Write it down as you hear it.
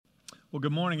Well,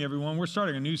 good morning, everyone. We're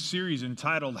starting a new series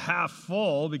entitled Half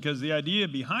Full because the idea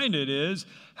behind it is,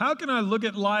 how can I look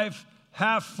at life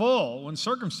half full when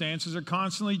circumstances are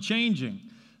constantly changing?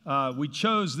 We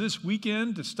chose this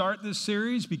weekend to start this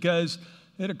series because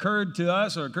it occurred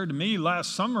to me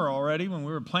last summer already when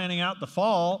we were planning out the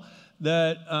fall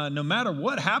that no matter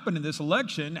what happened in this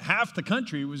election, half the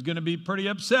country was going to be pretty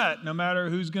upset no matter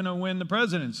who's going to win the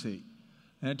presidency.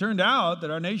 And it turned out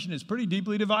that our nation is pretty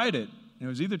deeply divided. It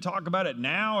was either talk about it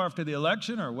now after the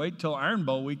election or wait till Iron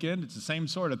Bowl weekend. It's the same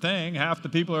sort of thing. Half the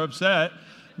people are upset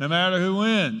no matter who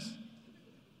wins.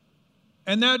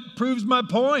 And that proves my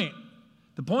point.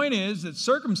 The point is that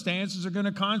circumstances are going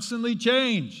to constantly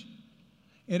change.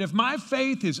 And if my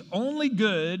faith is only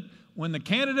good when the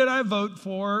candidate I vote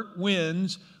for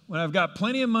wins, when I've got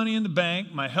plenty of money in the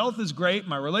bank, my health is great,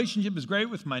 my relationship is great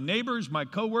with my neighbors, my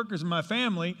coworkers, and my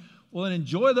family, well, then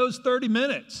enjoy those 30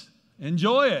 minutes.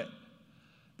 Enjoy it.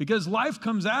 Because life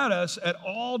comes at us at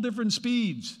all different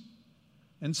speeds.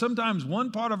 And sometimes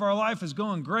one part of our life is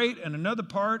going great and another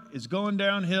part is going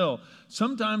downhill.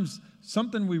 Sometimes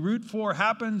something we root for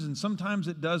happens and sometimes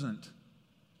it doesn't.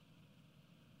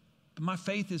 But my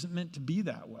faith isn't meant to be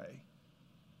that way.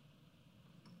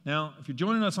 Now, if you're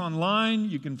joining us online,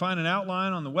 you can find an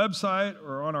outline on the website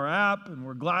or on our app, and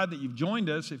we're glad that you've joined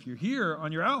us. If you're here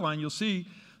on your outline, you'll see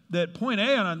that point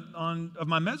A of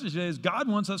my message today is God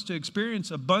wants us to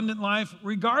experience abundant life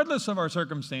regardless of our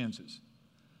circumstances.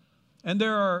 And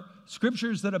there are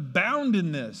scriptures that abound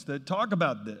in this, that talk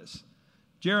about this.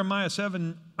 Jeremiah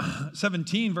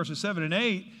 17, verses 7 and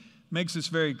 8 makes this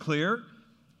very clear.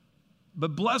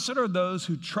 But blessed are those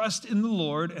who trust in the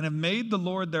Lord and have made the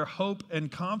Lord their hope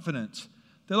and confidence.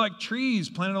 They're like trees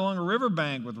planted along a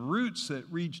riverbank with roots that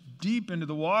reach deep into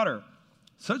the water.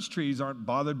 Such trees aren't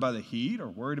bothered by the heat or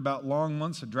worried about long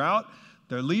months of drought.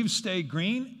 Their leaves stay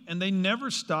green and they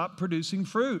never stop producing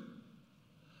fruit.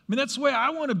 I mean, that's the way I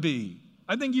want to be.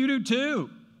 I think you do too.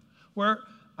 Where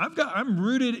I'm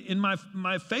rooted in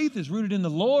my faith is rooted in the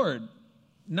Lord,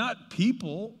 not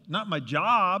people, not my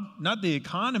job, not the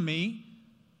economy,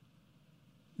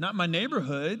 not my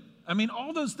neighborhood. I mean,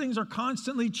 all those things are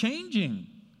constantly changing.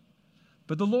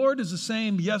 But the Lord is the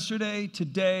same yesterday,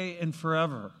 today, and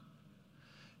forever.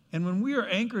 And when we are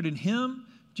anchored in Him,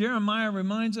 Jeremiah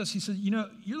reminds us, he says,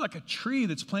 you're like a tree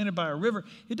that's planted by a river.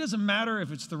 It doesn't matter if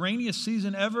it's the rainiest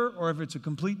season ever or if it's a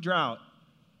complete drought.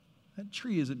 That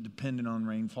tree isn't dependent on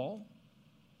rainfall.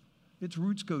 Its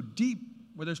roots go deep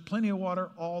where there's plenty of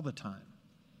water all the time.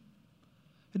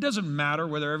 It doesn't matter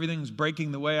whether everything's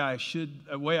breaking the way I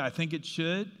think it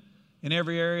should in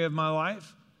every area of my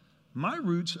life. My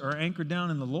roots are anchored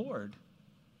down in the Lord.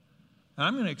 And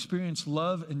I'm going to experience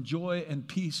love and joy and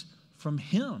peace from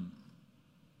Him.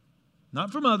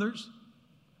 Not from others,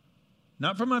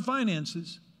 not from my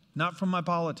finances, not from my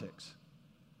politics.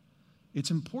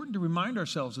 It's important to remind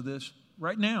ourselves of this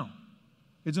right now.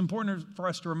 It's important for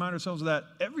us to remind ourselves of that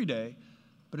every day,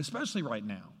 but especially right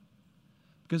now.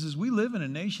 Because as we live in a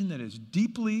nation that is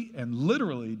deeply and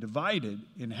literally divided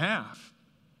in half,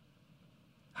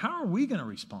 how are we going to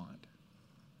respond?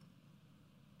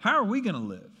 How are we going to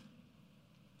live?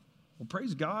 Well,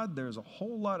 praise God, there's a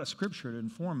whole lot of scripture to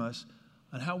inform us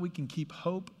on how we can keep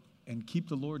hope and keep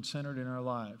the Lord centered in our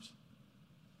lives.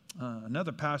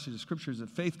 Another passage of scripture is that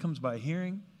faith comes by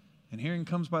hearing, and hearing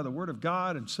comes by the word of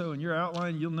God. And so in your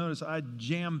outline, you'll notice I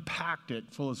jam-packed it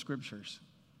full of scriptures.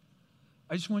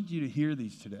 I just want you to hear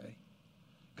these today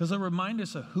because they'll remind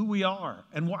us of who we are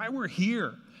and why we're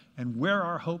here and where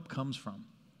our hope comes from.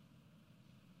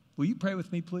 Will you pray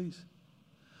with me, please?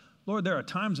 Lord, there are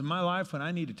times in my life when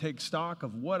I need to take stock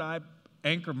of what I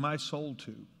anchor my soul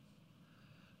to.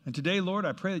 And today, Lord,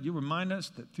 I pray that you remind us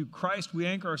that through Christ we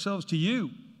anchor ourselves to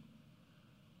you.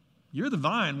 You're the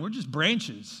vine, we're just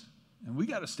branches, and we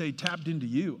got to stay tapped into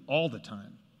you all the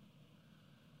time.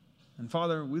 And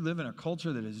Father, we live in a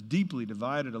culture that is deeply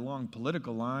divided along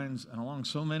political lines and along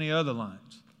so many other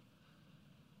lines.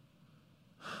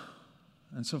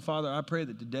 And so, Father, I pray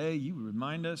that today you would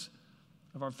remind us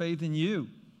of our faith in you,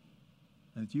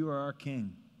 and that you are our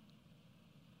King.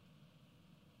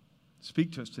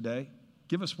 Speak to us today.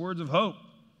 Give us words of hope.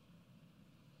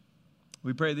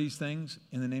 We pray these things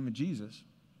in the name of Jesus.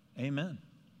 Amen.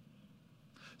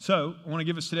 So, I want to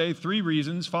give us today 3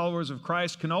 reasons followers of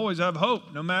Christ can always have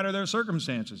hope, no matter their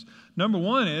circumstances. Number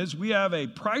 1 is we have a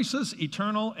priceless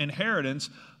eternal inheritance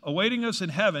awaiting us in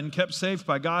heaven, kept safe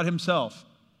by God Himself.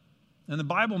 And the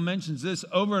Bible mentions this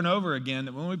over and over again,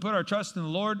 that when we put our trust in the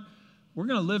Lord, we're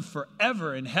going to live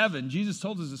forever in heaven. Jesus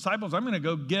told His disciples, I'm going to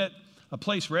go get a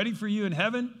place ready for you in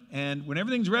heaven, and when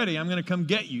everything's ready, I'm going to come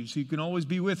get you so you can always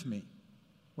be with me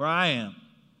where I am.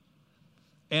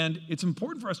 And it's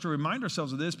important for us to remind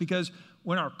ourselves of this because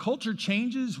when our culture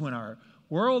changes, when our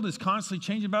world is constantly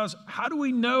changing about us, how do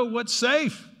we know what's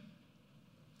safe?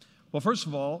 Well, first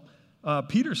of all,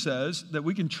 Peter says that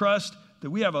we can trust that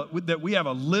we have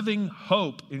a living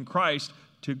hope in Christ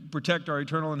to protect our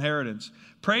eternal inheritance.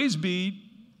 Praise be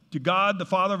to God, the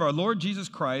Father of our Lord Jesus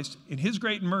Christ. In his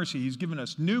great mercy, he's given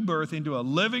us new birth into a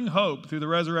living hope through the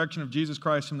resurrection of Jesus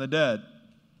Christ from the dead,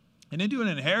 and into an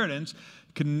inheritance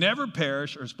can never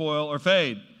perish or spoil or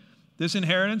fade. This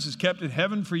inheritance is kept in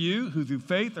heaven for you, who through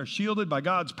faith are shielded by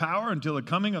God's power until the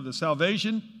coming of the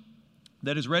salvation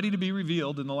that is ready to be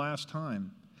revealed in the last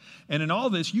time. And in all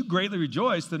this, you greatly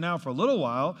rejoice that now for a little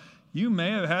while you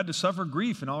may have had to suffer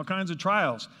grief in all kinds of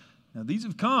trials. Now these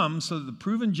have come so that the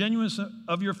proven genuineness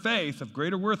of your faith, of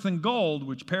greater worth than gold,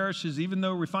 which perishes even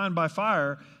though refined by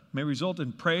fire, may result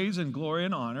in praise and glory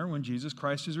and honor when Jesus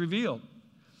Christ is revealed.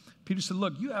 Peter said,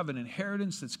 look, you have an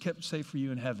inheritance that's kept safe for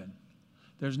you in heaven.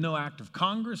 There's no act of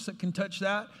Congress that can touch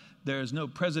that. There is no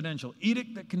presidential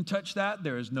edict that can touch that.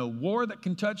 There is no war that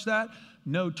can touch that.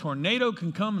 No tornado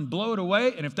can come and blow it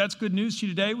away. And if that's good news to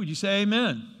you today, would you say amen?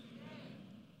 Amen.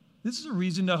 This is a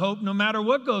reason to hope no matter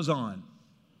what goes on.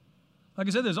 Like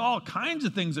I said, there's all kinds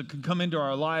of things that can come into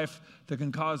our life that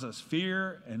can cause us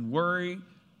fear and worry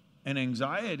and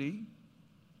anxiety.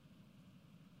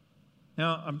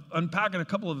 Now, I'm unpacking a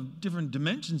couple of different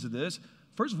dimensions of this.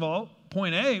 First of all,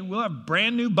 point A, we'll have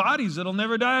brand new bodies that'll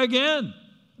never die again.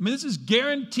 I mean, this is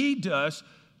guaranteed to us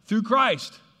through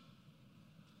Christ.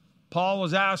 Paul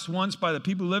was asked once by the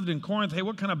people who lived in Corinth, hey,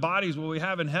 what kind of bodies will we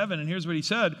have in heaven? And here's what he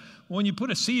said. Well, when you put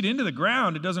a seed into the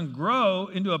ground, it doesn't grow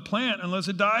into a plant unless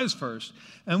it dies first.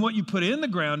 And what you put in the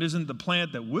ground isn't the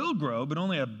plant that will grow, but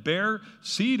only a bare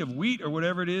seed of wheat or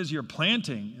whatever it is you're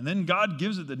planting. And then God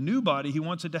gives it the new body he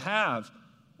wants it to have.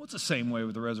 Well, it's the same way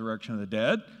with the resurrection of the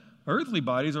dead. Earthly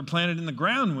bodies are planted in the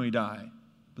ground when we die,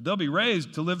 but they'll be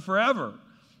raised to live forever.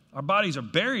 Our bodies are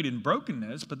buried in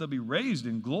brokenness, but they'll be raised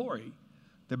in glory.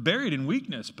 They're buried in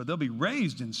weakness, but they'll be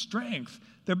raised in strength.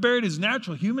 They're buried as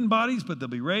natural human bodies, but they'll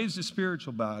be raised as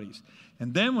spiritual bodies.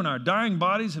 And then when our dying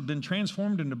bodies have been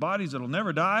transformed into bodies that will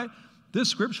never die, this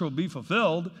scripture will be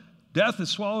fulfilled. Death is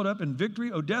swallowed up in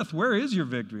victory. O death, where is your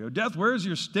victory? O death, where is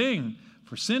your sting?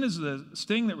 For sin is the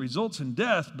sting that results in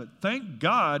death, but thank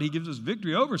God he gives us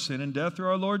victory over sin and death through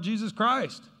our Lord Jesus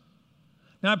Christ.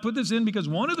 Now, I put this in because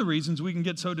one of the reasons we can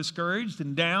get so discouraged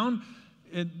and down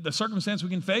in the circumstance we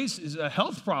can face is a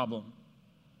health problem.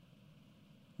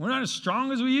 We're not as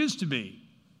strong as we used to be.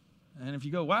 And if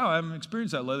you go, wow, I haven't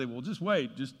experienced that lately, well, just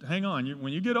wait. Just hang on.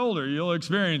 When you get older, you'll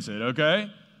experience it,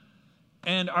 okay?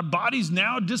 And our bodies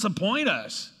now disappoint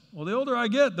us. Well, the older I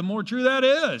get, the more true that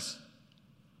is.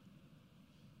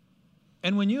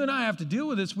 And when you and I have to deal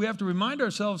with this, we have to remind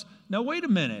ourselves, now, wait a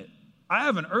minute. I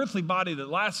have an earthly body that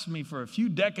lasts me for a few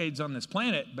decades on this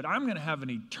planet, but I'm going to have an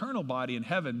eternal body in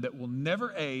heaven that will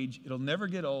never age. It'll never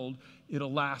get old.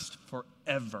 It'll last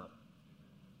forever.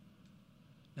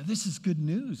 Now, this is good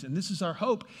news, and this is our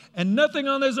hope. And nothing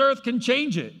on this earth can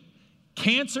change it.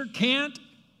 Cancer can't.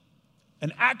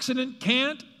 An accident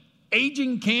can't.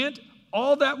 Aging can't.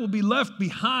 All that will be left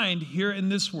behind here in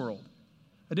this world.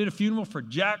 I did a funeral for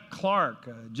Jack Clark,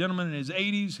 a gentleman in his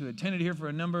 80s who attended here for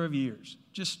a number of years,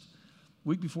 just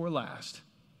week before last.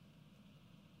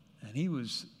 And he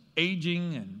was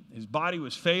aging and his body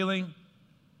was failing.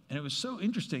 And it was so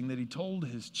interesting that he told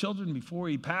his children before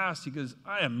he passed, he goes,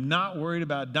 I am not worried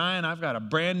about dying. I've got a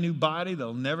brand new body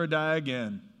that'll never die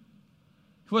again.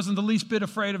 He wasn't the least bit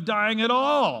afraid of dying at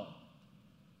all.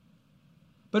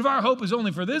 But if our hope is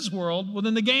only for this world, well,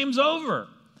 then the game's over.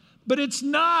 But it's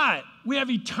not. We have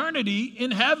eternity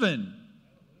in heaven.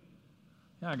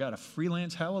 Yeah, I got a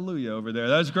freelance hallelujah over there.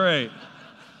 That's great.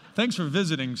 Thanks for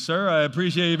visiting, sir. I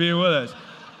appreciate you being with us.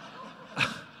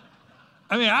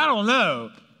 I mean, I don't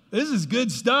know. This is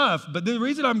good stuff. But the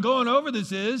reason I'm going over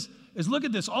this is look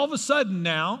at this. All of a sudden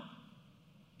now,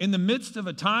 in the midst of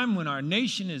a time when our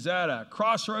nation is at a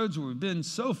crossroads where we've been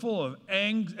so full of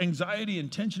anxiety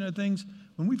and tension of things,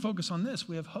 when we focus on this,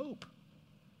 we have hope.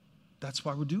 That's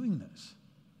why we're doing this.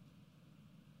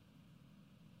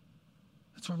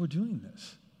 That's why we're doing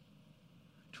this.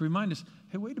 To remind us,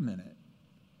 hey, wait a minute.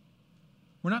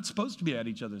 We're not supposed to be at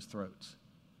each other's throats.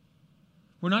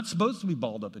 We're not supposed to be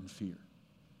balled up in fear.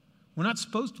 We're not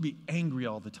supposed to be angry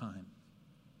all the time.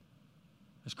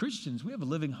 As Christians, we have a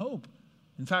living hope.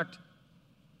 In fact,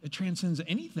 it transcends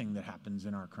anything that happens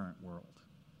in our current world,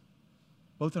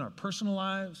 both in our personal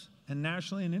lives and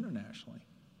nationally and internationally.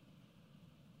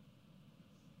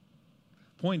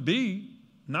 Point B,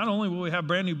 not only will we have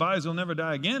brand new bodies that will never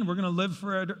die again, we're going to live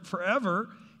forever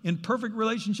in perfect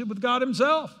relationship with God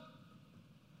himself.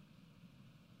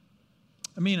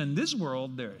 mean, in this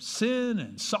world, there's sin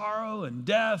and sorrow and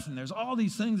death, and there's all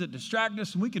these things that distract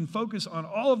us, and we can focus on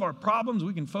all of our problems.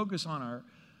 We can focus on our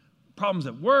problems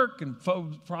at work and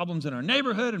problems in our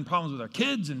neighborhood and problems with our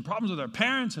kids and problems with our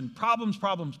parents and problems.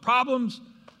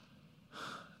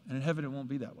 And in heaven, it won't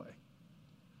be that way.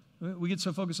 We get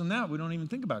so focused on that, we don't even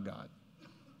think about God.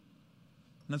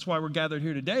 And that's why we're gathered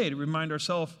here today, to remind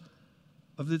ourselves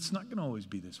of that it's not going to always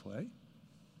be this way.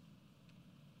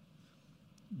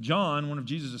 John, one of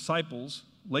Jesus' disciples,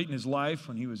 late in his life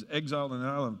when he was exiled on the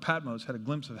island of Patmos, had a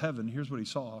glimpse of heaven. Here's what he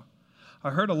saw. I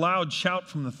heard a loud shout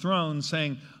from the throne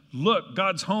saying, "Look,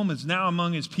 God's home is now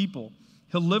among his people.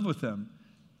 He'll live with them,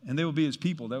 and they will be his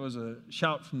people." That was a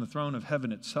shout from the throne of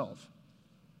heaven itself.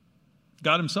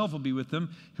 God himself will be with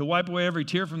them. He'll wipe away every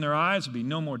tear from their eyes. There'll be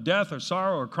no more death or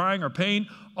sorrow or crying or pain.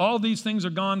 All these things are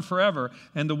gone forever.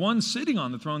 And the one sitting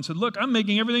on the throne said, "Look, I'm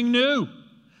making everything new."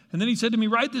 And then he said to me,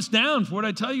 "Write this down, for what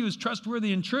I tell you is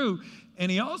trustworthy and true."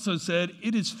 And he also said,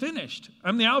 "It is finished.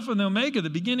 I'm the Alpha and the Omega, the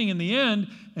beginning and the end.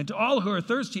 And to all who are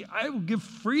thirsty, I will give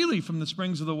freely from the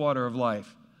springs of the water of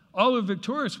life. All who are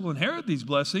victorious will inherit these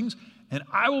blessings, and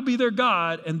I will be their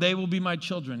God, and they will be my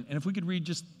children." And if we could read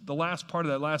just the last part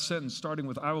of that last sentence, starting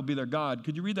with "I will be their God."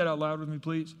 Could you read that out loud with me,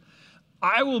 please?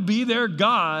 I will be their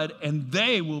God, and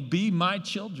they will be my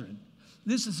children.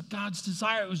 This is God's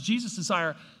desire. It was Jesus'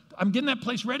 desire. I'm getting that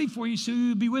place ready for you so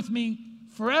you'll be with me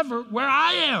forever where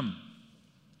I am.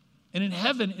 And in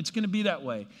heaven, it's going to be that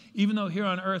way. Even though here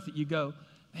on earth you go,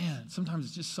 man, sometimes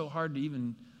it's just so hard to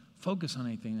even focus on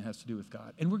anything that has to do with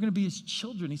God. And we're going to be his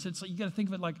children. He said, so you got to think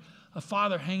of it like a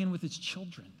father hanging with his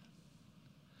children.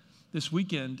 This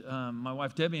weekend, my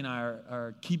wife Debbie and I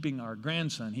are keeping our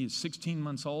grandson. He is 16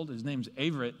 months old. His name's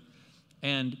Averett.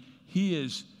 And he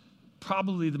is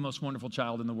probably the most wonderful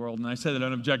child in the world. And I say that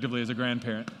unobjectively as a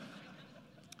grandparent.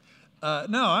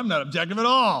 No, I'm not objective at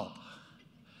all.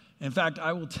 In fact,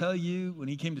 I will tell you, when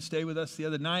he came to stay with us the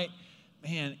other night,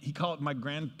 man, he called my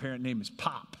grandparent name is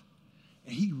Pop.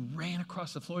 And he ran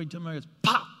across the floor. He told me,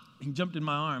 "Pop!" He jumped in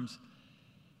my arms.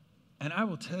 And I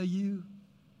will tell you,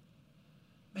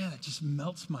 man, it just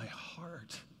melts my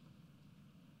heart.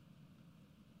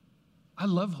 I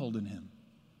love holding him.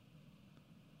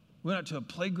 We went out to a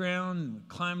playground and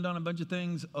climbed on a bunch of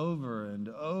things over and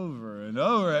over and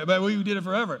over. But we did it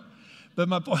forever. But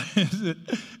my point is that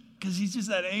because he's just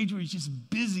that age where he's just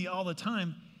busy all the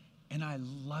time. And I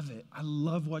love it. I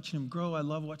love watching him grow. I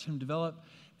love watching him develop.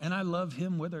 And I love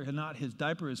him whether or not his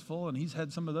diaper is full. And he's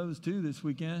had some of those too this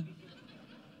weekend.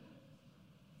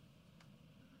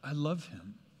 I love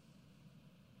him.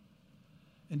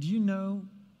 And do you know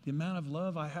the amount of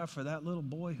love I have for that little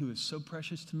boy who is so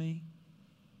precious to me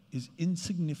is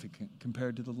insignificant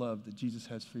compared to the love that Jesus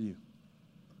has for you.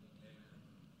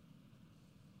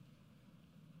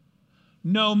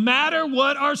 No matter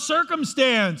what our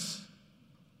circumstance.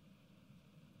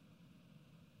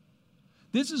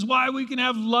 This is why we can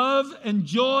have love and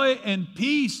joy and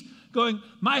peace going,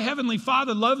 my heavenly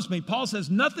Father loves me. Paul says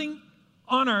nothing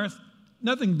on earth,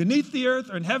 nothing beneath the earth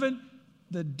or in heaven,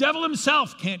 the devil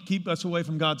himself can't keep us away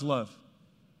from God's love.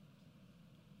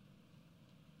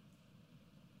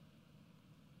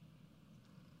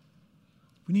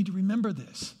 We need to remember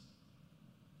this.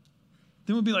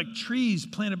 Then we'll be like trees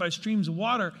planted by streams of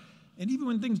water, and even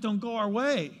when things don't go our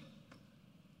way,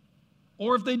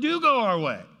 or if they do go our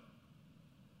way,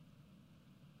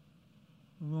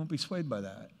 we won't be swayed by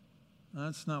that.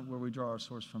 That's not where we draw our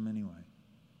source from anyway.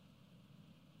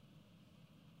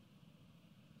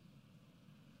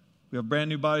 We have brand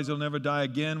new bodies that will never die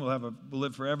again. We'll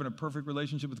live forever in a perfect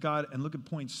relationship with God. And look at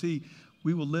point C.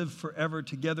 We will live forever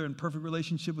together in perfect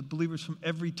relationship with believers from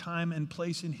every time and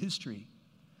place in history.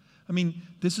 I mean,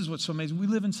 this is what's so amazing. We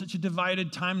live in such a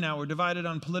divided time now. We're divided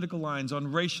on political lines,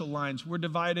 on racial lines. We're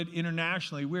divided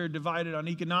internationally. We're divided on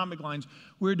economic lines.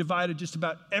 We're divided just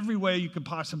about every way you could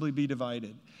possibly be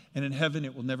divided. And in heaven,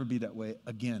 it will never be that way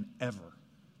again, ever.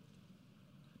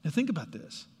 Now think about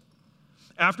this.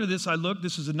 After this, I looked.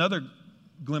 This is another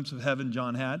glimpse of heaven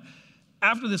John had.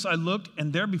 After this, I looked,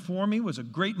 and there before me was a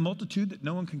great multitude that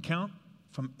no one can count,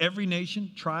 from every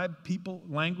nation, tribe, people,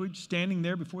 language, standing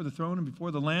there before the throne and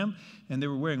before the Lamb. And they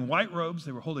were wearing white robes.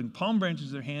 They were holding palm branches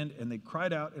in their hand, and they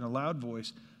cried out in a loud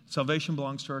voice, "Salvation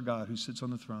belongs to our God who sits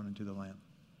on the throne and to the Lamb."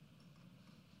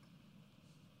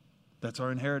 That's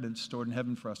our inheritance stored in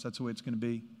heaven for us. That's the way it's going to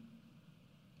be.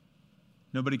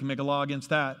 Nobody can make a law against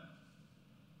that.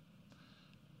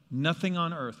 Nothing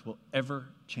on earth will ever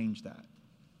change that.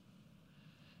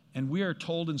 And we are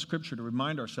told in Scripture to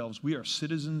remind ourselves we are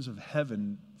citizens of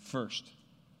heaven first,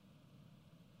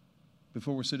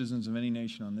 before we're citizens of any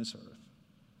nation on this earth.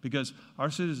 Because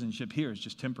our citizenship here is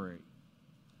just temporary.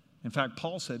 In fact,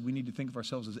 Paul said we need to think of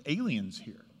ourselves as aliens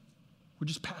here. We're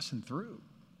just passing through.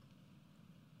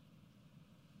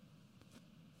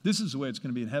 This is the way it's going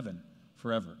to be in heaven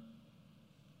forever.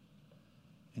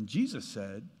 And Jesus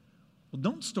said, well,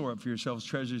 don't store up for yourselves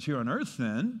treasures here on earth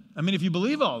then. I mean, if you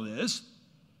believe all this,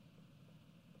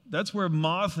 that's where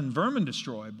moth and vermin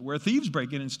destroy, where thieves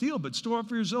break in and steal. But store up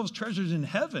for yourselves treasures in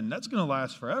heaven. That's going to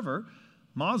last forever.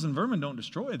 Moths and vermin don't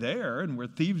destroy there, and where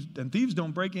thieves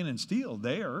don't break in and steal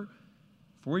there.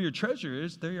 For where your treasure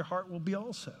is, there your heart will be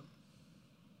also.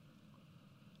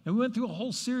 And we went through a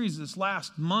whole series this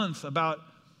last month about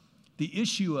the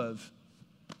issue of,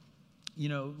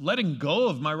 letting go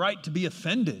of my right to be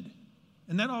offended.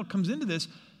 And that all comes into this.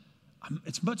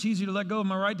 It's much easier to let go of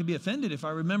my right to be offended if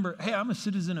I remember, hey, I'm a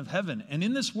citizen of heaven. And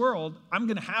in this world, I'm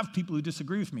going to have people who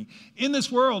disagree with me. In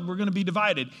this world, we're going to be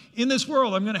divided. In this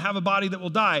world, I'm going to have a body that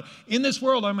will die. In this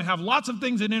world, I'm going to have lots of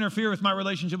things that interfere with my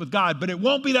relationship with God. But it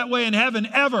won't be that way in heaven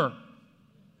ever.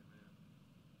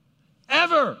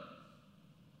 Ever.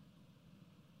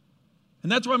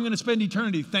 And that's where I'm going to spend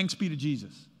eternity. Thanks be to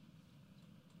Jesus.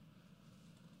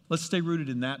 Let's stay rooted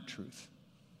in that truth.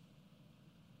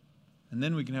 And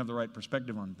then we can have the right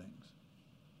perspective on things.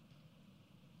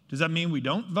 Does that mean we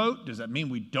don't vote? Does that mean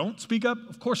we don't speak up?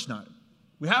 Of course not.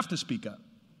 We have to speak up.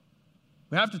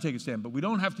 We have to take a stand, but we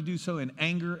don't have to do so in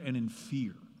anger and in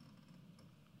fear.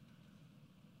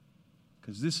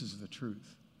 Because this is the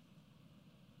truth.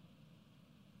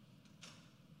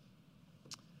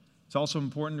 It's also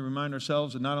important to remind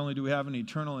ourselves that not only do we have an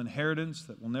eternal inheritance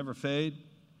that will never fade,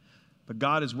 but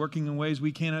God is working in ways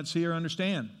we cannot see or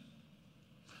understand.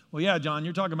 Well, yeah, John,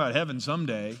 you're talking about heaven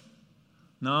someday.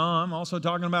 No, I'm also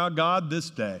talking about God this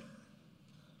day.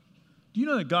 Do you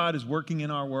know that God is working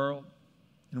in our world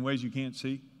in ways you can't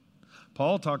see?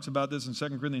 Paul talks about this in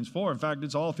 2 Corinthians 4. In fact,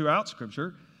 it's all throughout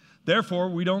Scripture. Therefore,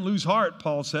 we don't lose heart,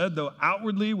 Paul said, though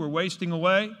outwardly we're wasting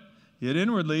away, yet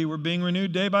inwardly we're being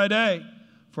renewed day by day.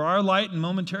 For our light and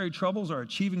momentary troubles are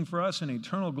achieving for us an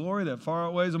eternal glory that far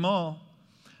outweighs them all.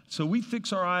 So we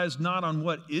fix our eyes not on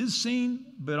what is seen,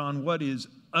 but on what is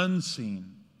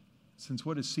unseen, since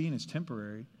what is seen is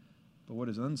temporary, but what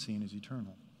is unseen is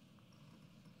eternal.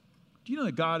 Do you know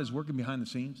that God is working behind the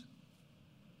scenes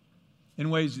in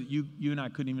ways that you and I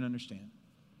couldn't even understand?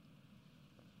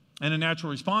 And a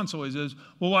natural response always is,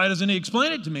 well, why doesn't he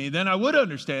explain it to me? Then I would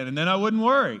understand, and then I wouldn't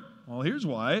worry. Well, here's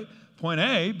why. Point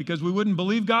A, because we wouldn't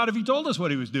believe God if he told us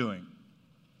what he was doing.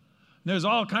 And there's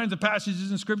all kinds of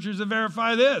passages in scriptures that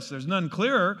verify this. There's none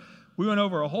clearer. We went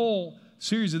over a whole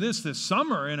series of this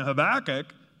summer in Habakkuk,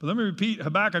 but let me repeat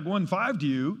Habakkuk 1:5 to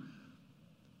you.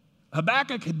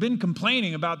 Habakkuk had been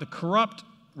complaining about the corrupt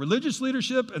religious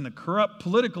leadership and the corrupt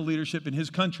political leadership in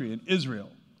his country, in Israel,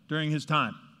 during his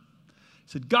time.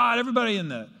 He said, God, everybody in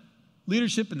the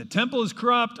leadership in the temple is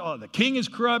corrupt, the king is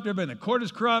corrupt, everybody in the court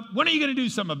is corrupt. When are you going to do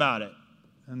something about it?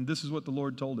 And this is what the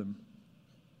Lord told him.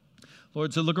 The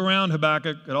Lord said, look around,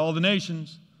 Habakkuk, at all the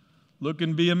nations. Look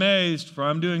and be amazed, for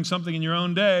I'm doing something in your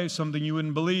own day, something you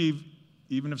wouldn't believe,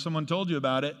 even if someone told you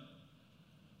about it.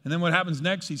 And then what happens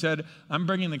next? He said, I'm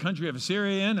bringing the country of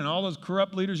Assyria in, and all those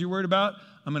corrupt leaders you're worried about,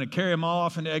 I'm going to carry them all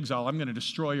off into exile. I'm going to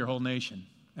destroy your whole nation.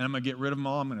 And I'm going to get rid of them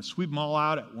all. I'm going to sweep them all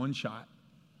out at one shot.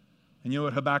 And you know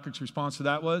what Habakkuk's response to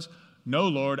that was? No,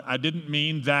 Lord, I didn't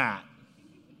mean that.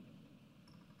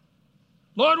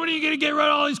 Lord, when are you going to get rid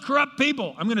of all these corrupt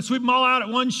people? I'm going to sweep them all out at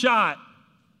one shot.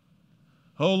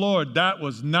 Oh, Lord, that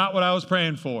was not what I was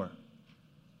praying for.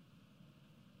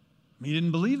 He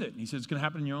didn't believe it. He said, it's going to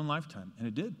happen in your own lifetime. And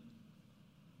it did.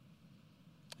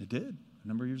 It did, a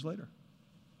number of years later.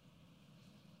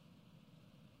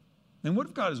 And what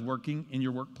if God is working in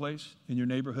your workplace, in your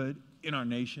neighborhood, in our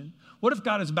nation? What if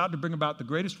God is about to bring about the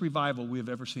greatest revival we have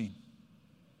ever seen?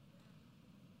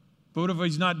 But what if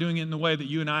he's not doing it in the way that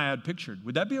you and I had pictured?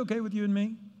 Would that be okay with you and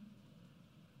me?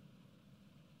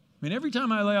 I mean, every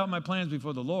time I lay out my plans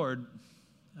before the Lord,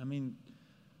 I'm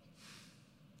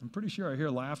pretty sure I hear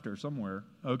laughter somewhere,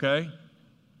 okay?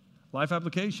 Life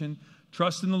application,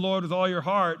 trust in the Lord with all your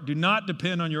heart. Do not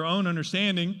depend on your own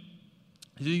understanding.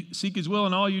 Seek his will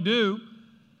in all you do.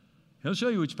 He'll show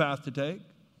you which path to take.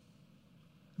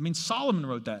 Solomon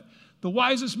wrote that. The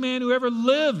wisest man who ever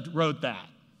lived wrote that.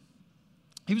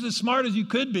 He was as smart as you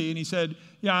could be, and he said,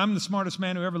 yeah, I'm the smartest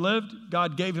man who ever lived.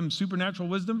 God gave him supernatural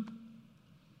wisdom.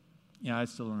 Yeah, I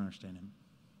still don't understand him.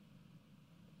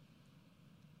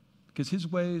 Because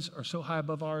his ways are so high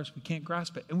above ours, we can't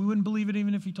grasp it. And we wouldn't believe it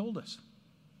even if he told us.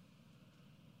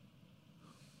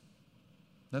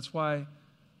 That's why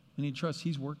we need to trust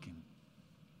he's working.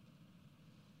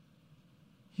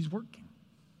 He's working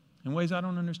in ways I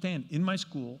don't understand. In my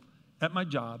school, at my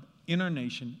job, in our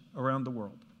nation, around the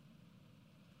world.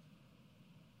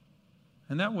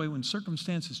 And that way, when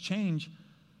circumstances change,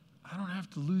 I don't have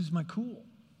to lose my cool.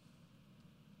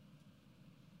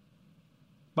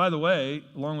 By the way,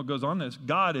 along with what goes on this,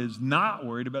 God is not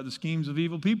worried about the schemes of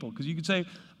evil people. Because you could say,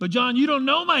 but John, you don't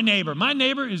know my neighbor. My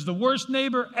neighbor is the worst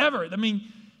neighbor ever. I mean,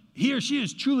 he or she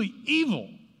is truly evil.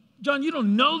 John, you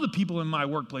don't know the people in my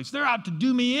workplace. They're out to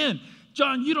do me in.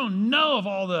 John, you don't know of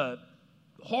all the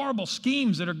horrible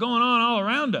schemes that are going on all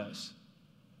around us.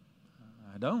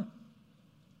 I don't.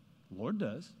 The Lord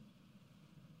does.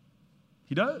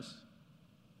 He does.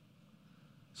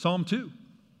 Psalm 2.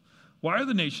 Why are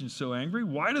the nations so angry?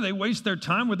 Why do they waste their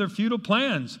time with their futile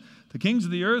plans? The kings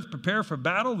of the earth prepare for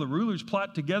battle. The rulers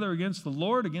plot together against the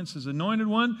Lord, against his anointed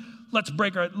one. Let's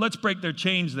break their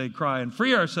chains, they cry, and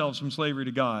free ourselves from slavery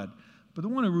to God. But the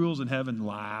one who rules in heaven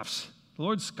laughs. The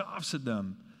Lord scoffs at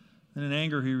them. And in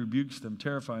anger he rebukes them,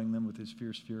 terrifying them with his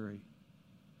fierce fury.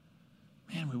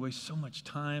 Man, we waste so much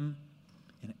time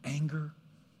in anger.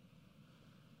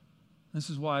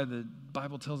 This is why the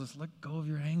Bible tells us, let go of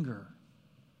your anger.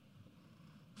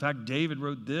 In fact, David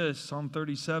wrote this, Psalm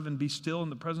 37, be still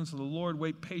in the presence of the Lord,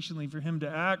 wait patiently for him to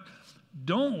act.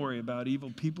 Don't worry about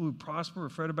evil people who prosper or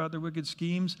fret about their wicked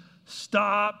schemes.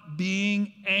 Stop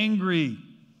being angry.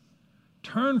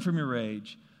 Turn from your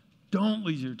rage. Don't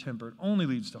lose your temper. It only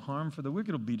leads to harm, for the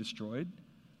wicked will be destroyed.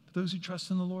 But those who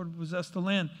trust in the Lord will possess the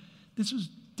land. This was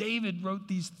David wrote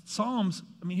these Psalms.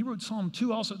 I mean, he wrote Psalm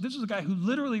 2 also. This was a guy who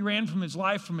literally ran from his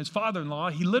life from his father-in-law.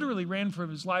 He literally ran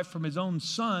from his life from his own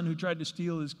son who tried to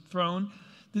steal his throne.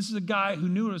 This is a guy who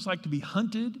knew what it was like to be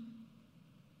hunted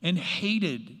and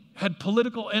hated, had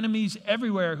political enemies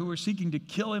everywhere who were seeking to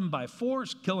kill him by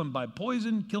force, kill him by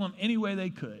poison, kill him any way they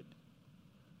could.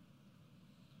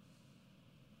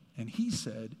 And he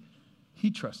said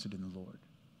he trusted in the Lord.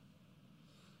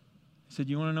 He said,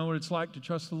 you want to know what it's like to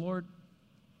trust the Lord?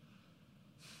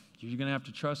 You're going to have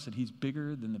to trust that he's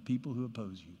bigger than the people who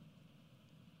oppose you.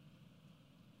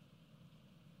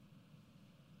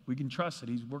 We can trust that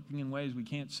he's working in ways we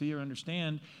can't see or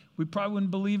understand. We probably wouldn't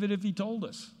believe it if he told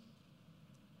us.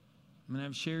 I mean,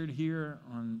 I've shared here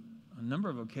on a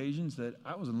number of occasions that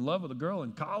I was in love with a girl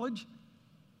in college,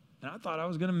 and I thought I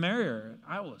was going to marry her.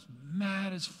 I was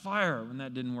mad as fire when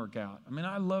that didn't work out. I mean,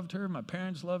 I loved her. My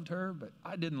parents loved her, but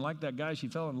I didn't like that guy she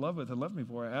fell in love with and left me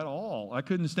for at all. I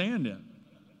couldn't stand him.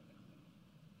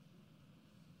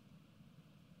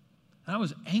 And I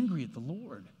was angry at the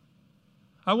Lord.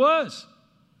 I was.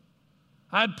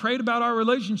 I had prayed about our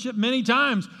relationship many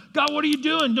times. God, what are you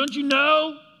doing? Don't you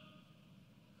know?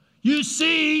 You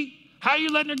see, how are you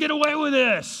letting her get away with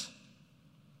this?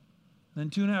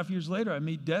 Then 2.5 years later, I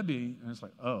meet Debbie, and it's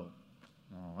like, oh,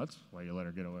 that's why you let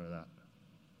her get away with that.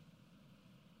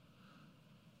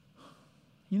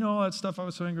 You know all that stuff I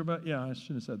was so angry about? Yeah, I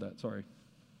shouldn't have said that. Sorry.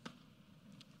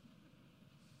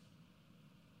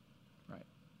 Right.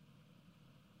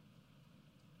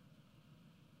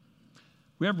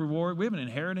 We have reward. We have an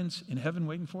inheritance in heaven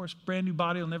waiting for us. Brand new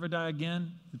body will never die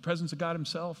again. The presence of God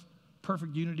himself.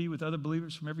 Perfect unity with other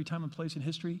believers from every time and place in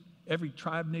history. Every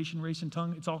tribe, nation, race, and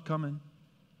tongue. It's all coming.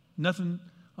 Nothing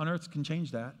on earth can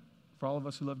change that for all of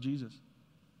us who love Jesus.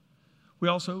 We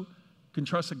also can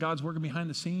trust that God's working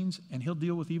behind the scenes and he'll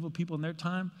deal with evil people in their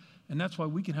time. And that's why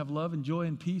we can have love and joy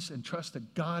and peace and trust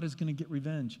that God is going to get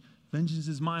revenge. Vengeance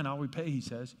is mine, I'll repay, he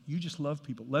says. You just love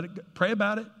people. Let it go. Pray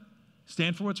about it.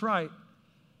 Stand for what's right.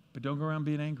 But don't go around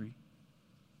being angry.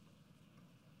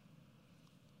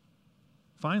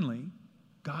 Finally,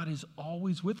 God is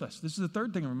always with us. This is the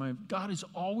third thing I remind you. God is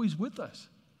always with us.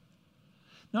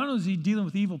 Not only is he dealing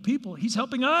with evil people, he's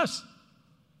helping us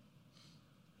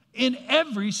in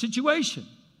every situation.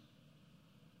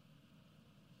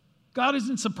 God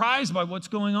isn't surprised by what's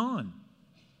going on.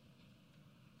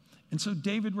 And so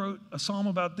David wrote a psalm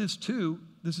about this too.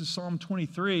 This is Psalm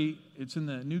 23. It's in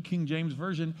the New King James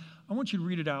Version. I want you to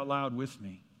read it out loud with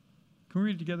me. Can we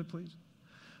read it together, please?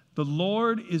 The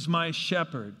Lord is my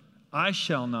shepherd. I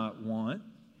shall not want.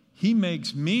 He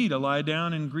makes me to lie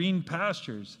down in green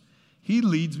pastures. He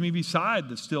leads me beside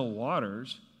the still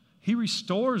waters. He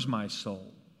restores my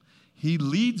soul. He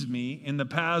leads me in the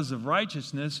paths of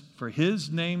righteousness for his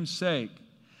name's sake.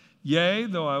 Yea,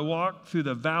 though I walk through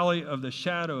the valley of the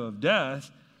shadow of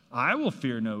death, I will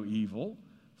fear no evil,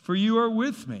 for you are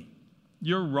with me.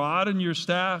 Your rod and your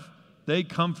staff, they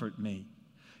comfort me.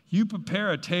 You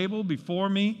prepare a table before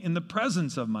me in the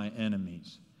presence of my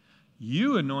enemies.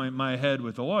 You anoint my head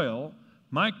with oil,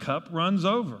 my cup runs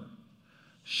over.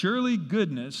 Surely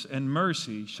goodness and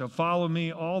mercy shall follow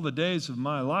me all the days of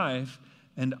my life,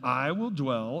 and I will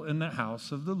dwell in the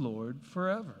house of the Lord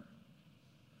forever.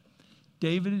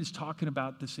 David is talking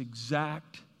about this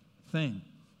exact thing.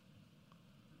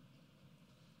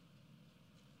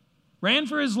 ran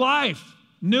for his life,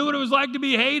 knew what it was like to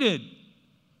be hated,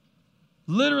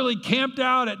 literally camped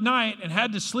out at night and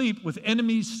had to sleep with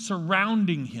enemies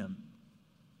surrounding him.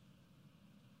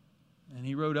 And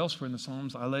he wrote elsewhere in the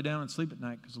Psalms, I lay down and sleep at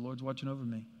night because the Lord's watching over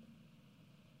me.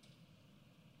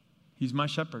 He's my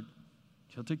shepherd.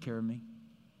 He'll take care of me.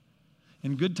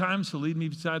 In good times, he'll lead me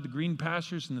beside the green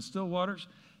pastures and the still waters.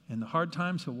 In the hard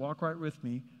times, he'll walk right with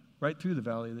me, right through the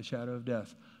valley of the shadow of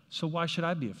death. So why should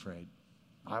I be afraid?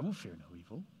 I will fear no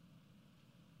evil.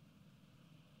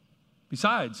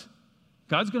 Besides,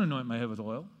 God's going to anoint my head with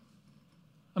oil.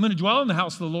 I'm going to dwell in the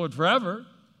house of the Lord forever.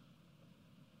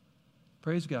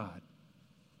 Praise God.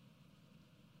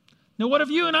 Now, what if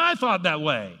you and I thought that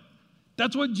way?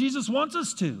 That's what Jesus wants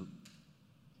us to.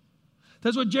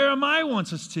 That's what Jeremiah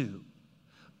wants us to.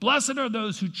 Blessed are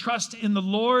those who trust in the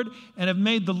Lord and have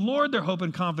made the Lord their hope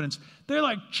and confidence. They're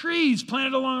like trees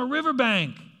planted along a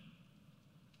riverbank.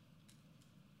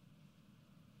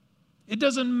 It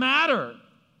doesn't matter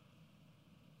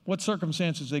what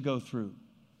circumstances they go through,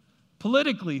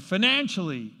 politically,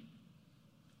 financially,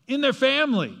 in their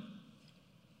family,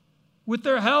 with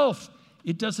their health.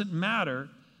 It doesn't matter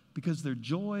because their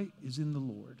joy is in the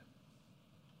Lord.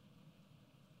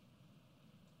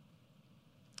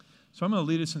 So I'm going to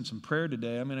lead us in some prayer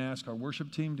today. I'm going to ask our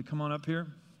worship team to come on up here.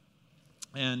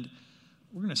 And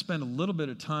we're going to spend a little bit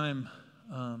of time.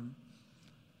 I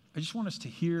just want us to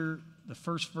hear the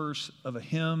first verse of a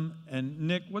hymn. And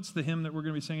Nick, what's the hymn that we're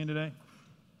going to be singing today?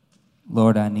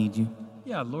 Lord, I need you.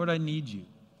 Yeah, Lord, I need you.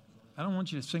 I don't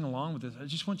want you to sing along with this. I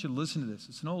just want you to listen to this.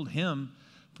 It's an old hymn.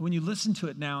 But when you listen to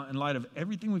it now, in light of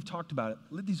everything we've talked about,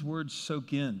 let these words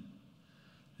soak in.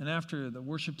 And after the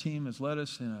worship team has led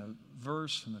us in a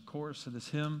verse and the chorus of this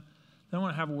hymn, then I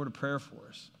want to have a word of prayer for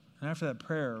us. And after that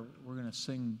prayer, we're going to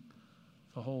sing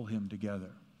the whole hymn together.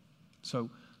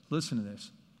 So listen to this.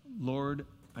 Lord,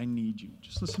 I need you.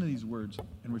 Just listen to these words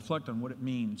and reflect on what it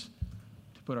means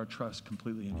to put our trust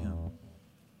completely in him.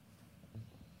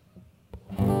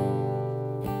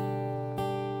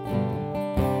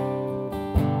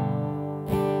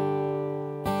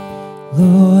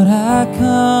 Lord, I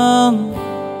come,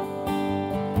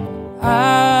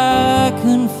 I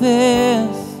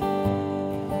confess,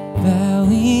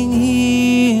 bowing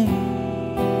here,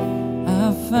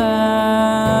 I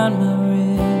find my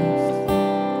rest.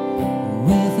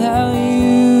 Without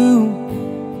you,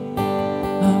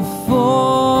 I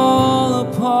fall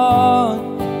apart.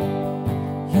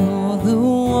 You're the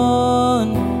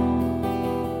one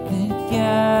that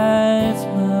guides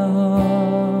my heart.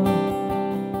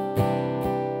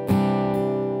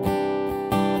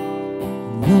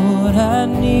 Lord, I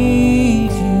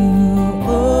need you,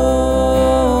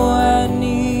 oh, I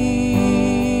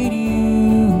need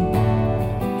you.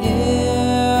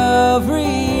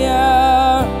 Every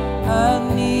hour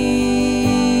I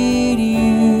need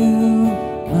you.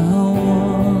 My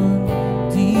one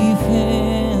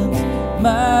defense,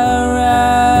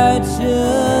 my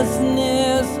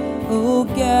righteousness, oh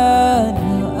God,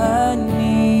 now I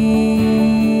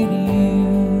need you.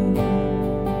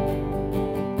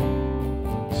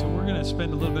 So we're going to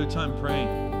spend a little bit of time praying.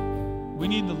 We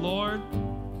need the Lord,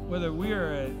 whether we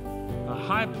are at a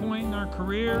high point in our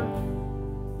career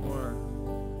or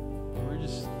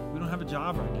we don't have a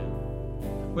job right now.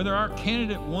 Whether our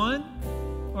candidate won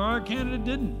or our candidate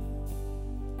didn't.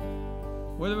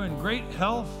 Whether we're in great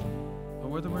health or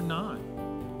whether we're not.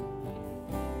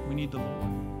 We need the Lord.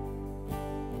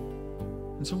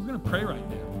 And so we're going to pray right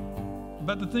now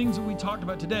about the things that we talked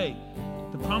about today,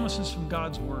 the promises from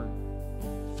God's word.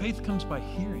 Faith comes by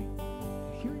hearing,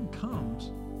 and hearing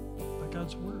comes by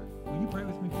God's word. Will you pray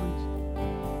with me, please?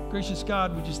 Gracious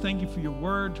God, we just thank you for your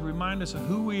word to remind us of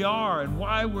who we are and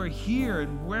why we're here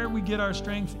and where we get our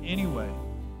strength anyway.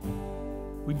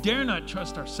 We dare not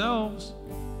trust ourselves.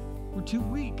 We're too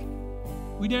weak.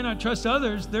 We dare not trust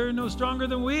others. They're no stronger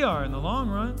than we are in the long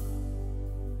run.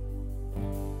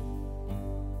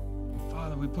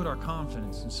 Father, we put our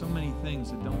confidence in so many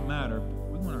things that don't matter, but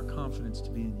we want our confidence to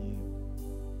be in you.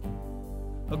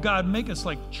 Oh God, make us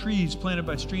like trees planted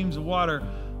by streams of water.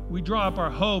 We draw up our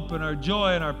hope and our joy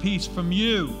and our peace from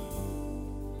you,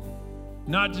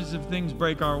 not just if things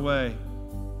break our way.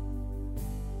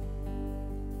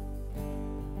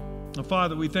 Oh,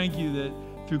 Father, we thank you that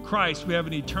through Christ we have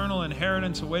an eternal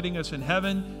inheritance awaiting us in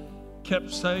heaven,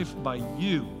 kept safe by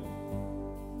you,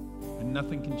 and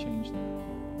nothing can change that.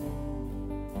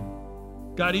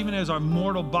 God, even as our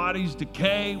mortal bodies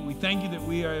decay, we thank you that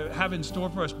we have in store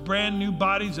for us brand new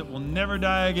bodies that will never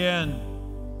die again.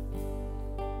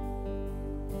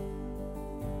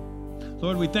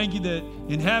 Lord, we thank you that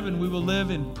in heaven we will live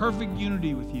in perfect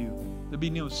unity with you. There'll be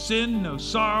no sin, no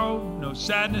sorrow, no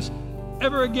sadness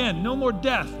ever again. No more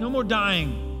death, no more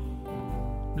dying,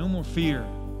 no more fear.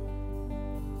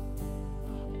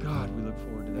 Oh, God, we look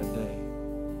forward to that day.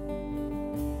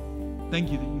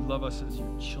 Thank you that you love us as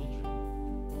your children.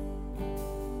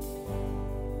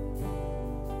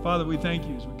 Father, we thank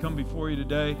you as we come before you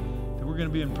today that we're going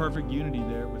to be in perfect unity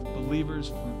there with believers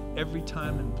from every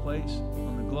time and place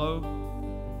on the globe.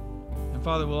 And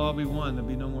Father, we'll all be one. There'll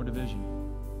be no more division.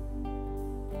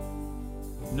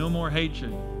 No more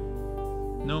hatred.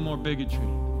 No more bigotry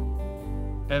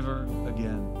ever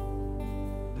again.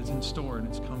 It's in store and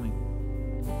it's coming.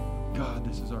 God,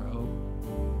 this is our hope.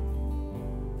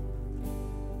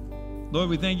 Lord,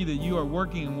 we thank you that you are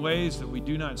working in ways that we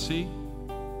do not see.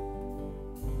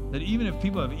 That even if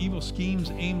people have evil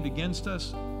schemes aimed against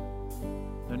us,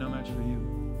 they're no match for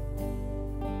you.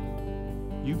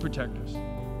 You protect us.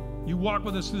 You walk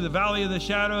with us through the valley of the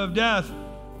shadow of death.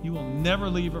 You will never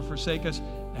leave or forsake us,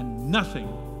 and nothing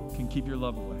can keep your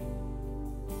love away.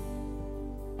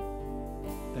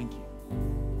 Thank you.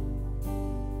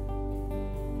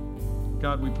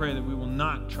 God, we pray that we will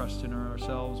not trust in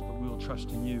ourselves, but we will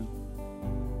trust in you.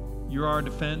 You're our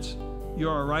defense.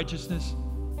 You're our righteousness.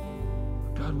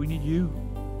 God, we need you.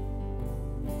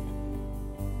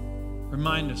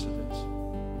 Remind us of this.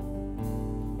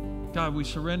 God, we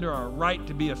surrender our right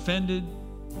to be offended.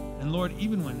 And Lord,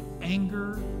 even when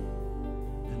anger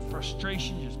and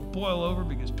frustration just boil over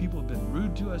because people have been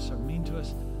rude to us or mean to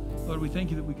us, Lord, we thank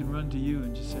you that we can run to you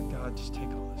and just say, God, just take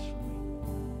all this from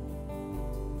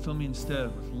me. Fill me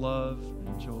instead with love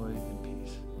and joy and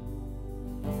peace.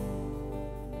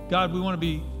 God, we want to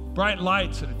be bright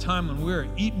lights at a time when we're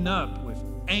eaten up with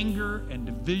anger and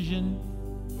division,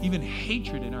 even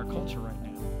hatred in our culture right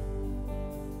now.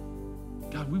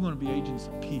 God, we want to be agents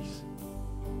of peace.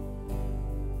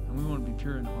 And we want to be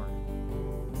pure in heart.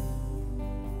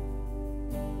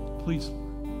 Please,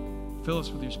 Lord, fill us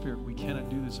with your Spirit. We cannot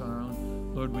do this on our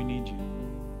own. Lord, we need you.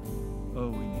 Oh,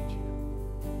 we need you.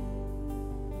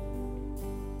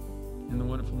 In the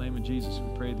wonderful name of Jesus,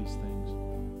 we pray these things.